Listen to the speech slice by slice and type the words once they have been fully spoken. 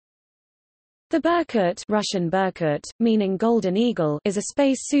The Berkut, Russian Berkut, meaning Golden Eagle, is a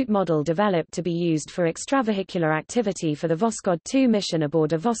spacesuit model developed to be used for extravehicular activity for the Voskhod 2 mission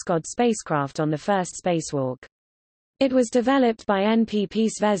aboard a Voskhod spacecraft on the first spacewalk. It was developed by NPP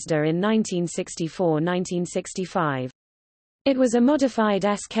Zvezda in 1964–1965. It was a modified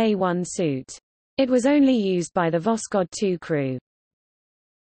Sk-1 suit. It was only used by the Voskhod 2 crew.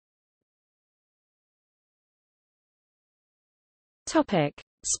 Topic: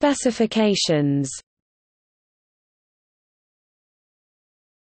 Specifications.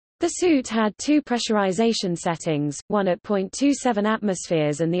 The suit had two pressurization settings, one at 0.27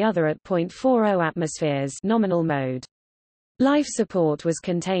 atmospheres and the other at 0.40 atmospheres nominal mode. Life support was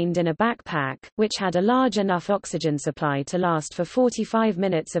contained in a backpack, which had a large enough oxygen supply to last for 45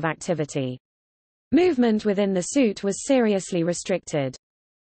 minutes of activity. Movement within the suit was seriously restricted.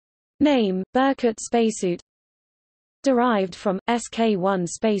 Name: Berkut spacesuit. Derived from Sk-1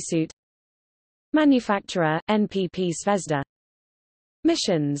 spacesuit. Manufacturer: NPP Zvezda.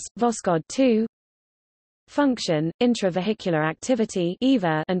 Missions: Voskhod 2. Function: intravehicular activity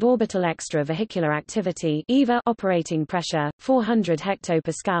 (EVA) and orbital extravehicular activity (EVA). Operating pressure: 400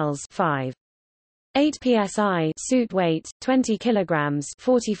 hectopascals, 5. 8 psi. Suit weight: 20 kilograms,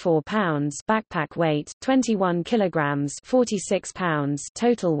 44 pounds. Backpack weight: 21 kilograms, 46 pounds.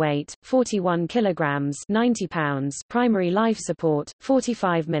 Total weight: 41 kilograms, 90 pounds. Primary life support: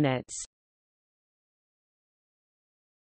 45 minutes.